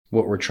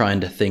what we're trying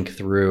to think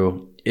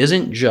through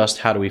isn't just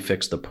how do we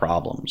fix the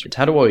problems, it's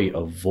how do we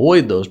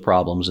avoid those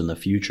problems in the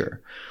future.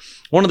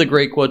 One of the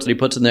great quotes that he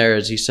puts in there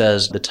is he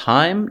says, the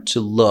time to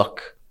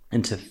look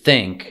and to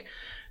think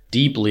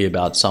deeply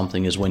about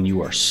something is when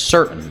you are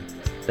certain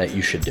that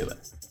you should do it.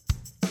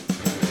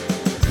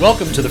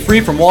 Welcome to the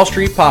Free from Wall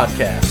Street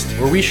podcast,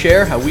 where we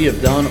share how we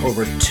have done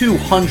over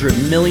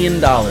 $200 million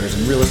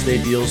in real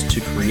estate deals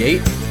to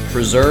create,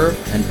 preserve,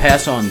 and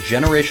pass on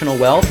generational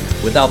wealth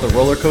without the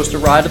roller coaster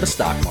ride of the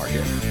stock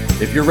market.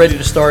 If you're ready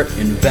to start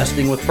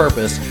investing with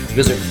purpose,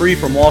 visit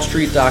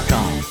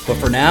freefromwallstreet.com. But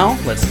for now,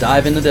 let's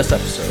dive into this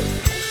episode.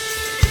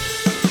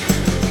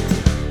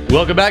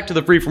 Welcome back to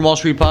the Free from Wall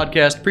Street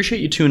podcast. Appreciate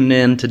you tuning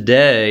in.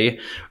 Today,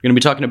 we're going to be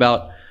talking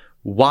about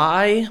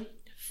why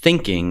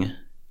thinking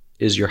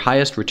is your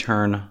highest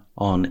return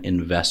on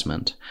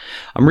investment.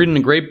 I'm reading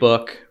a great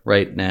book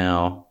right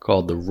now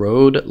called The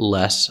Road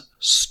Less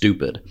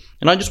Stupid.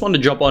 And I just wanted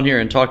to jump on here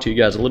and talk to you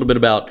guys a little bit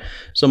about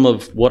some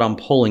of what I'm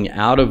pulling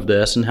out of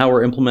this and how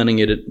we're implementing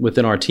it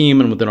within our team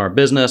and within our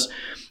business,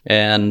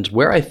 and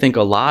where I think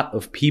a lot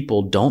of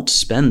people don't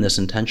spend this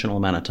intentional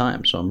amount of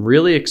time. So I'm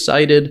really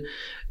excited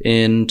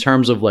in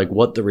terms of like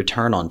what the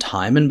return on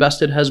time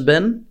invested has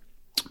been,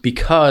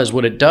 because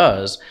what it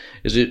does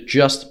is it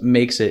just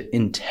makes it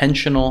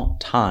intentional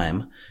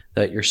time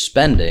that you're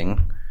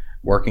spending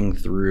working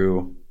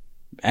through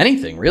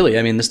anything, really.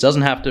 I mean, this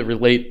doesn't have to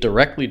relate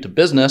directly to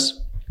business.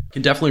 It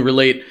can definitely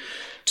relate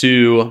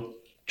to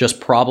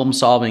just problem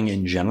solving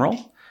in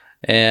general.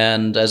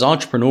 And as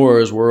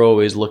entrepreneurs, we're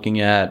always looking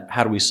at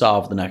how do we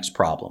solve the next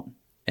problem.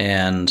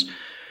 And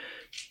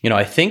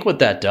I think what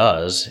that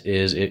does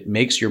is it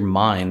makes your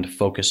mind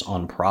focus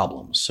on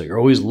problems. So you're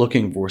always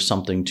looking for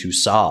something to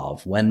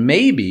solve when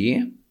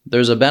maybe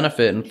there's a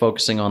benefit in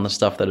focusing on the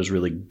stuff that is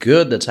really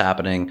good that's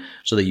happening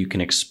so that you can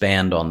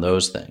expand on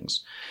those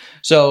things.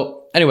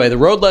 So anyway, The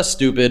Road Less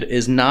Stupid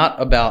is not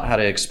about how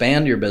to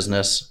expand your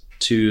business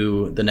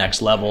to the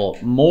next level,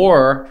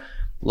 more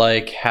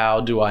like how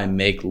do I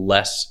make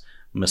less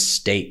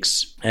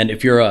mistakes? And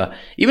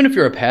even if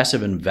you're a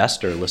passive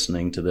investor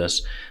listening to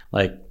this,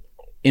 like,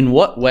 in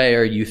what way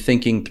are you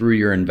thinking through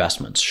your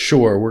investments?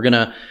 Sure, we're going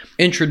to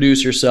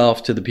introduce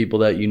yourself to the people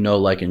that you know,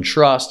 like, and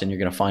trust, and you're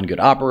going to find good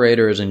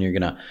operators, and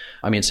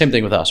same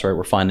thing with us, right?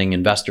 We're finding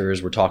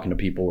investors, we're talking to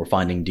people, we're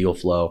finding deal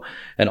flow,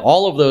 and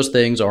all of those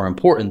things are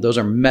important. Those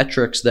are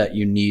metrics that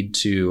you need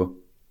to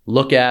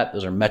look at.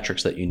 Those are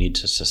metrics that you need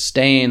to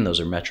sustain. Those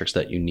are metrics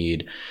that you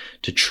need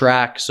to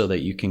track so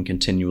that you can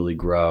continually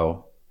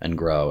grow and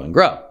grow and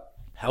grow.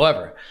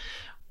 However,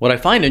 what I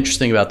find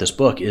interesting about this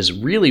book is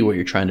really what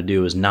you're trying to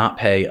do is not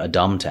pay a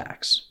dumb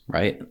tax,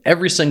 right?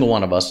 Every single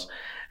one of us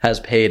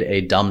has paid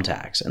a dumb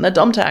tax. And that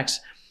dumb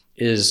tax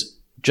is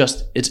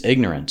just, it's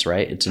ignorance,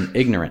 right? It's an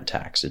ignorant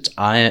tax. It's,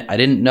 I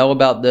didn't know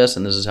about this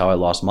and this is how I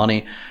lost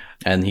money.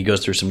 And he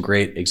goes through some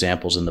great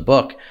examples in the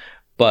book.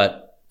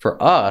 But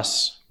for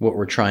us, what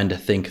we're trying to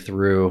think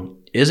through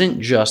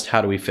isn't just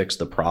how do we fix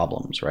the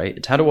problems, right?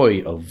 It's how do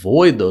we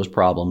avoid those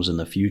problems in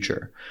the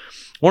future.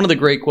 One of the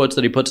great quotes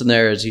that he puts in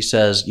there is he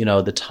says,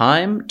 the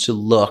time to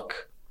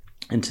look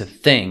and to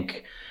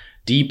think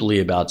deeply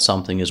about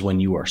something is when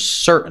you are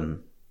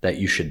certain that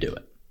you should do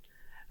it.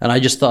 And I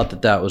just thought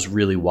that that was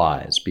really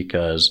wise,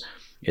 because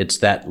it's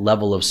that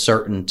level of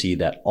certainty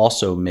that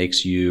also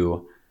makes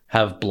you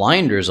have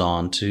blinders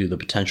on to the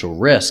potential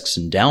risks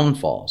and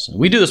downfalls. And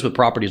we do this with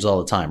properties all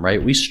the time,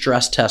 right? We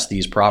stress test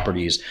these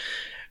properties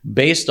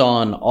based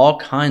on all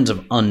kinds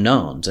of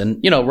unknowns.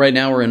 And, right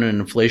now we're in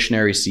an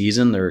inflationary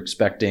season. They're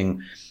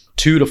expecting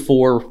 2 to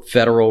 4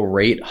 federal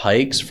rate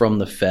hikes from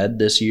the Fed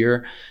this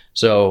year.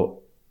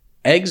 So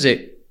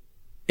exit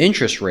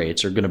interest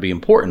rates are going to be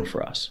important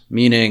for us,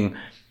 meaning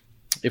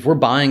if we're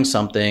buying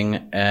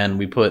something and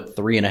we put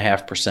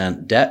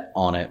 3.5% debt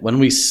on it, when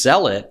we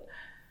sell it,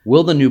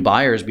 will the new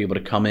buyers be able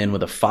to come in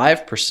with a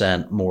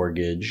 5%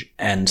 mortgage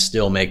and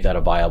still make that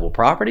a viable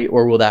property,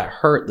 or will that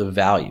hurt the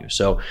value?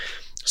 So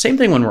same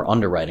thing when we're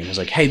underwriting. It's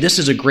like, hey, this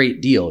is a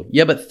great deal.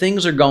 Yeah, but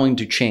things are going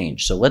to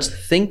change. So let's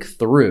think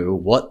through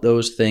what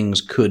those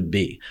things could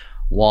be.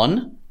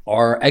 One,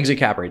 our exit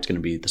cap rate is going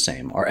to be the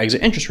same. Our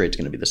exit interest rate is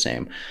going to be the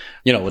same.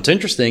 What's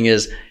interesting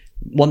is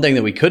one thing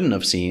that we couldn't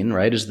have seen,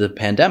 right, is the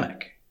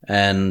pandemic.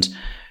 And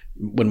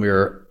when we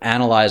were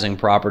analyzing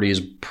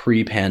properties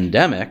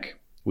pre-pandemic,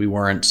 we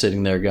weren't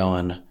sitting there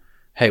going,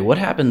 hey, what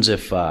happens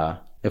if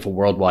a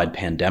worldwide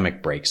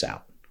pandemic breaks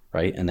out,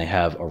 right? And they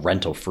have a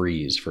rental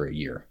freeze for a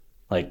year.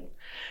 Like,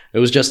 it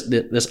was just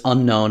this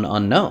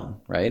unknown,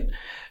 right?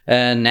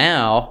 And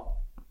now,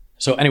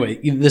 so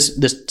anyway,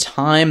 this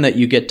time that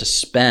you get to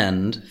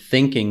spend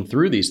thinking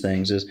through these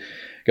things is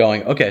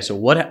going, okay, so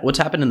what's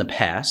happened in the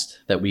past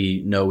that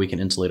we know we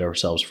can insulate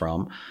ourselves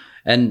from?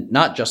 And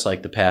not just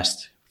like the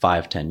past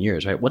 5-10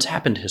 years, right? What's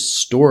happened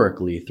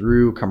historically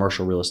through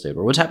commercial real estate,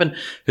 or what's happened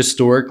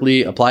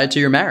historically applied to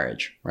your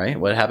marriage, right?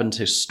 What happened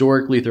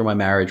historically through my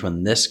marriage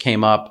when this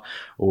came up,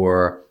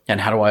 and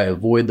how do I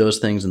avoid those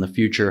things in the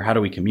future? How do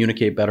we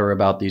communicate better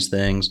about these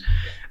things?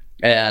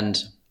 And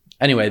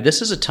Anyway,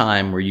 this is a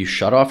time where you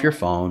shut off your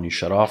phone,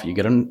 you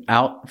get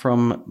out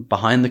from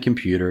behind the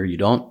computer, you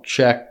don't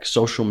check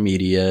social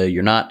media,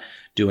 you're not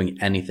doing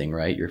anything,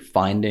 right? You're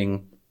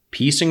finding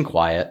peace and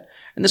quiet,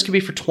 and this could be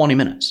for 20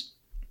 minutes.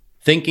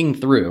 Thinking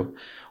through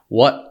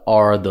what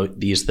are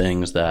these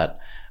things that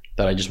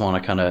I just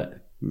want to kind of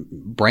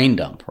brain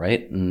dump,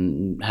 right?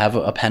 And have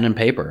a pen and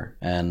paper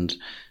and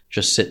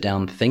just sit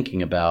down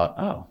thinking about,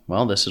 oh,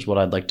 well, this is what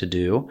I'd like to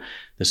do.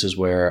 This is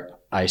where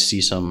I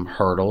see some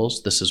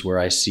hurdles. This is where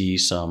I see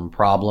some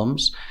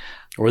problems,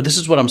 or this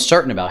is what I'm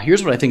certain about.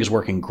 Here's what I think is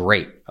working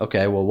great.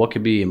 Okay, well, what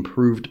could be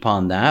improved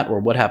upon that? Or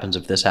what happens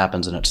if this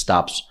happens and it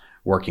stops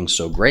working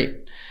so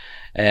great?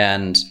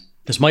 And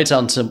this might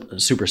sound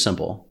super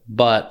simple,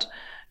 but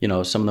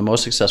some of the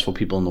most successful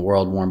people in the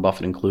world, Warren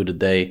Buffett included,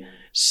 they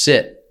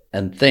sit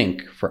and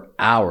think for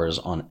hours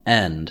on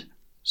end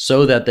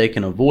so that they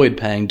can avoid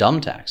paying dumb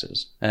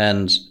taxes.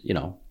 And,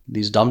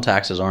 these dumb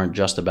taxes aren't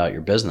just about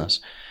your business.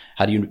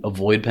 How do you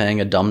avoid paying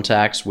a dumb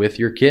tax with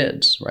your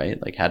kids,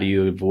 right? Like, how do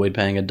you avoid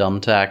paying a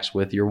dumb tax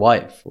with your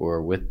wife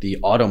or with the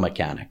auto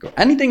mechanic or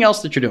anything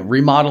else that you're doing,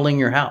 remodeling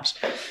your house?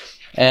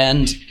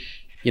 And,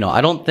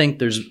 I don't think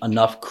there's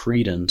enough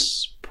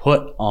credence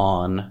put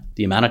on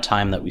the amount of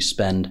time that we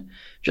spend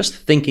just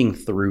thinking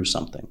through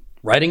something,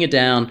 writing it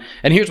down.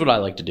 And here's what I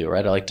like to do,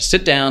 right? I like to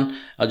sit down,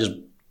 I'll just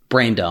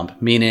brain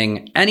dump,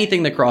 meaning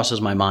anything that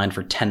crosses my mind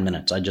for 10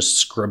 minutes, I just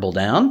scribble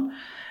down.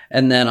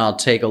 And then I'll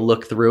take a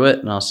look through it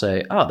and I'll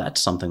say, oh, that's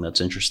something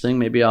that's interesting.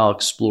 Maybe I'll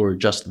explore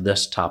just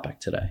this topic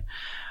today.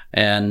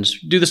 And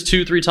do this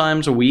 2-3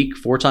 times a week,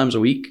 4 times a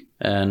week,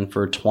 and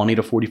for 20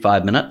 to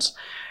 45 minutes.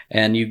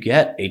 And you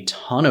get a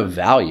ton of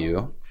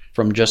value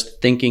from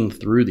just thinking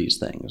through these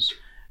things.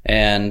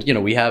 And,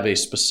 we have a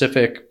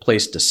specific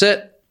place to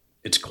sit.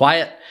 It's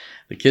quiet.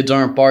 The kids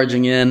aren't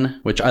barging in,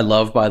 which I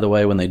love, by the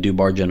way, when they do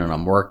barge in and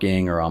I'm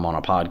working or I'm on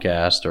a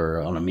podcast or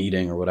on a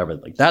meeting or whatever.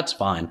 Like, that's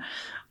fine.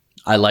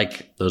 I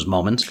like those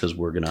moments because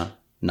we're going to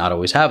not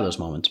always have those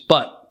moments.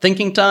 But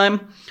thinking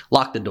time,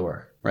 lock the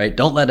door, right?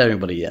 Don't let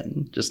anybody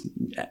in. Just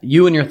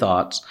you and your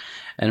thoughts,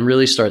 and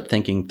really start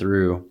thinking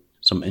through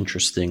some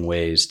interesting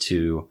ways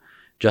to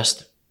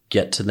just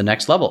get to the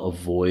next level.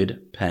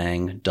 Avoid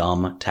paying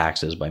dumb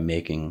taxes by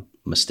making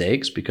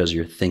mistakes because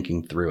you're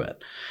thinking through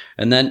it.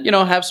 And then,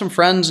 have some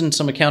friends and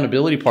some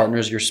accountability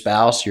partners, your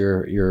spouse,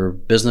 your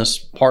business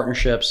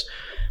partnerships,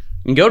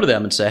 and go to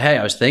them and say, hey,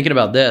 I was thinking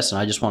about this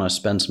and I just want to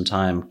spend some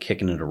time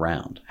kicking it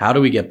around. How do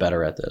we get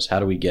better at this? How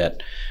do we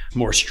get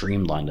more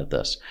streamlined at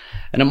this?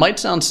 And it might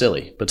sound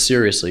silly, but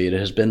seriously, it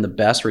has been the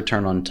best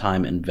return on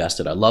time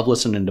invested. I love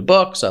listening to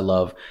books. I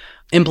love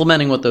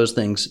implementing what those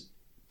things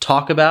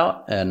talk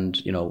about. And,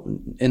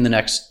 in the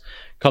next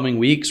coming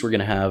weeks, we're going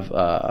to have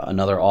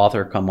another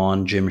author come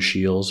on, Jim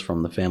Shields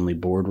from the Family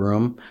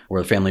Boardroom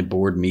or the Family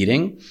Board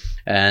Meeting.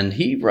 And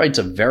he writes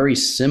a very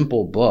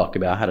simple book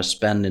about how to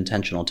spend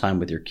intentional time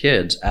with your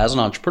kids. As an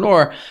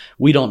entrepreneur,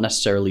 we don't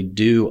necessarily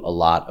do a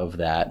lot of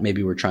that.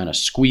 Maybe we're trying to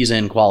squeeze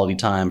in quality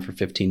time for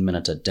 15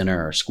 minutes at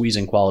dinner, or squeeze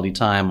in quality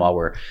time while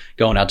we're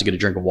going out to get a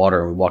drink of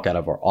water and we walk out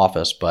of our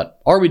office.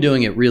 But are we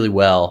doing it really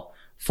well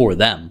for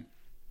them?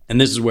 And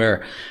this is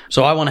where,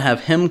 so I want to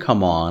have him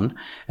come on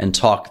and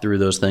talk through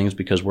those things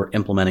because we're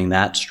implementing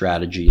that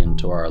strategy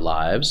into our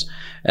lives.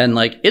 And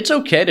it's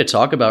okay to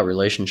talk about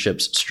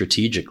relationships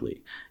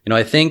strategically.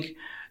 I think,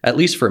 at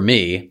least for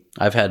me,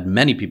 I've had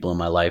many people in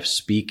my life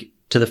speak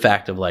to the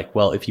fact of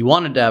well, if you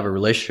wanted to have a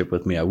relationship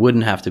with me, I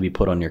wouldn't have to be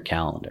put on your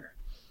calendar.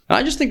 And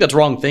I just think that's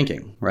wrong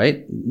thinking,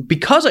 right?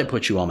 Because I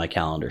put you on my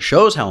calendar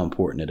shows how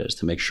important it is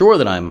to make sure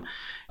that I'm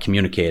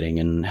communicating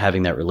and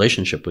having that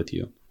relationship with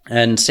you.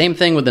 And same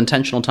thing with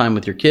intentional time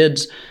with your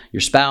kids,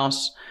 your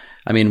spouse.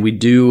 I mean, we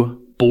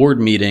do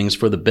board meetings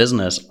for the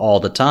business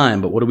all the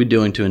time, but what are we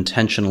doing to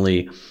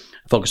intentionally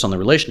focus on the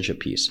relationship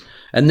piece?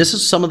 And this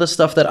is some of the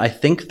stuff that I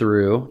think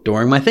through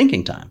during my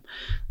thinking time.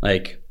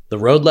 Like the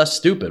road less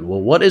stupid. Well,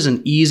 what is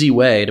an easy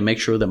way to make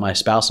sure that my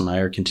spouse and I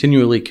are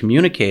continually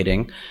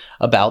communicating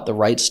about the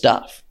right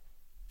stuff?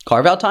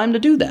 Carve out time to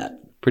do that.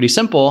 Pretty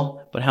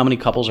simple, but how many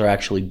couples are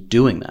actually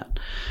doing that?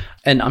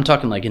 And I'm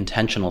talking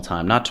intentional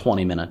time, not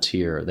 20 minutes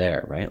here or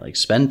there, right?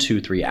 Spend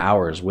 2-3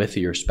 hours with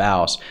your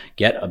spouse,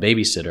 get a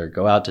babysitter,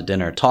 go out to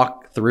dinner,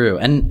 talk through.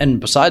 And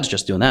besides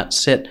just doing that,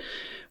 sit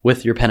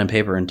with your pen and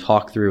paper and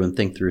talk through and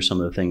think through some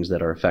of the things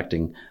that are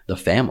affecting the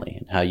family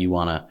and how you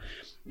want to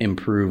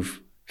improve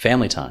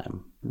family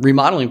time.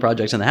 Remodeling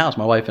projects in the house.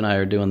 My wife and I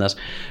are doing this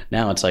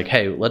now. It's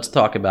hey, let's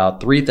talk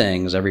about 3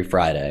 things every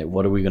Friday.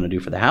 What are we going to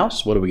do for the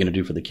house? What are we going to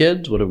do for the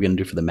kids? What are we going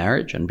to do for the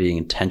marriage? And being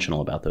intentional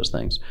about those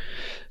things.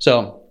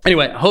 So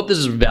anyway, I hope this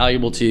is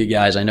valuable to you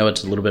guys. I know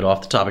it's a little bit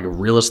off the topic of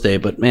real estate,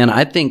 but man,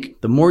 I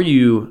think the more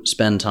you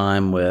spend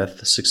time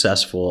with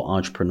successful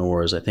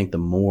entrepreneurs, I think the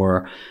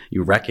more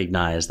you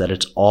recognize that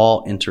it's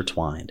all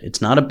intertwined.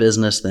 It's not a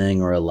business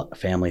thing or a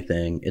family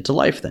thing. It's a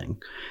life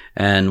thing.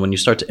 And when you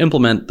start to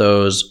implement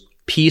those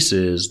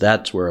pieces,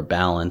 that's where a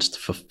balanced,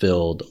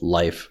 fulfilled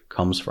life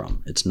comes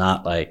from. It's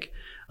not I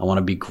want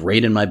to be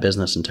great in my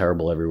business and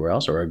terrible everywhere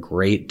else, or a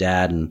great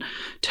dad and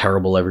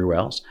terrible everywhere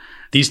else.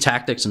 These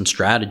tactics and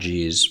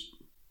strategies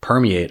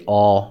permeate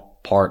all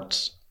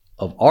parts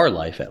of our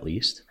life, at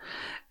least.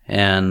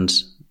 And,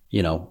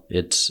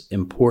 it's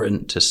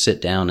important to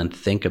sit down and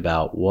think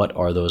about what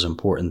are those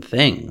important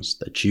things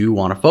that you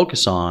want to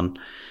focus on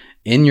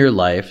in your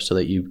life so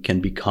that you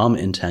can become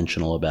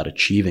intentional about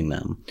achieving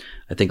them.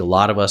 I think a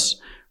lot of us,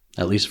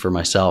 at least for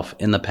myself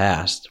in the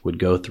past, would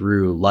go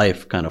through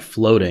life kind of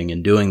floating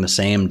and doing the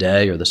same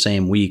day or the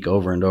same week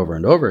over and over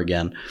and over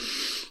again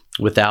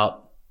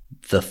without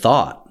the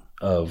thought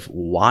of,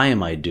 why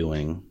am I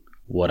doing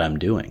what I'm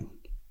doing?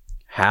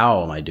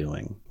 How am I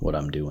doing what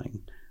I'm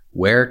doing?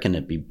 Where can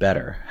it be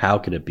better? How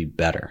could it be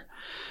better?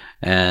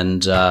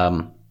 And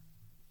the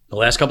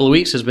last couple of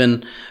weeks has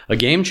been a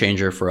game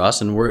changer for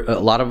us, and a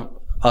lot of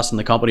us in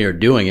the company are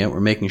doing it. We're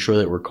making sure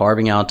that we're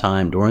carving out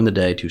time during the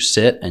day to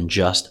sit and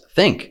just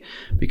think,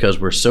 because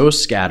we're so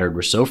scattered,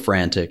 we're so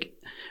frantic,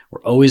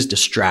 we're always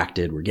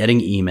distracted, we're getting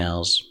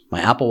emails.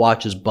 My Apple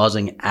Watch is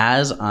buzzing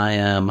as I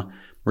am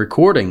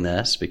recording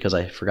this because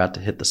I forgot to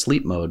hit the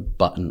sleep mode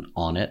button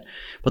on it.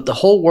 But the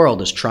whole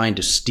world is trying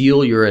to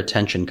steal your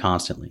attention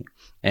constantly,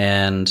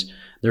 and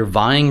they're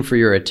vying for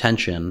your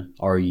attention.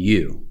 Are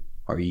you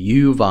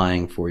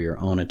vying for your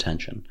own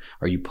attention?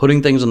 Are you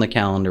putting things on the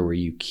calendar where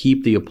you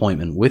keep the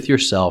appointment with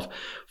yourself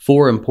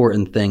for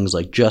important things,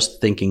 like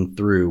just thinking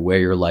through where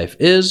your life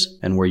is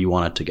and where you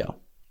want it to go?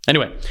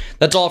 Anyway,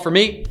 that's all for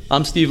me.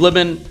 I'm Steve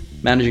Libman,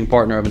 managing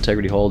partner of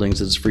Integrity Holdings.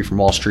 This is Free from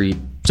Wall Street.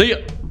 See ya.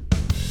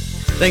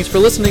 Thanks for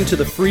listening to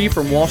the Free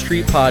from Wall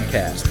Street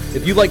podcast.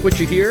 If you like what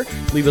you hear,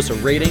 leave us a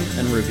rating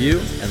and review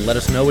and let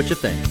us know what you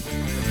think.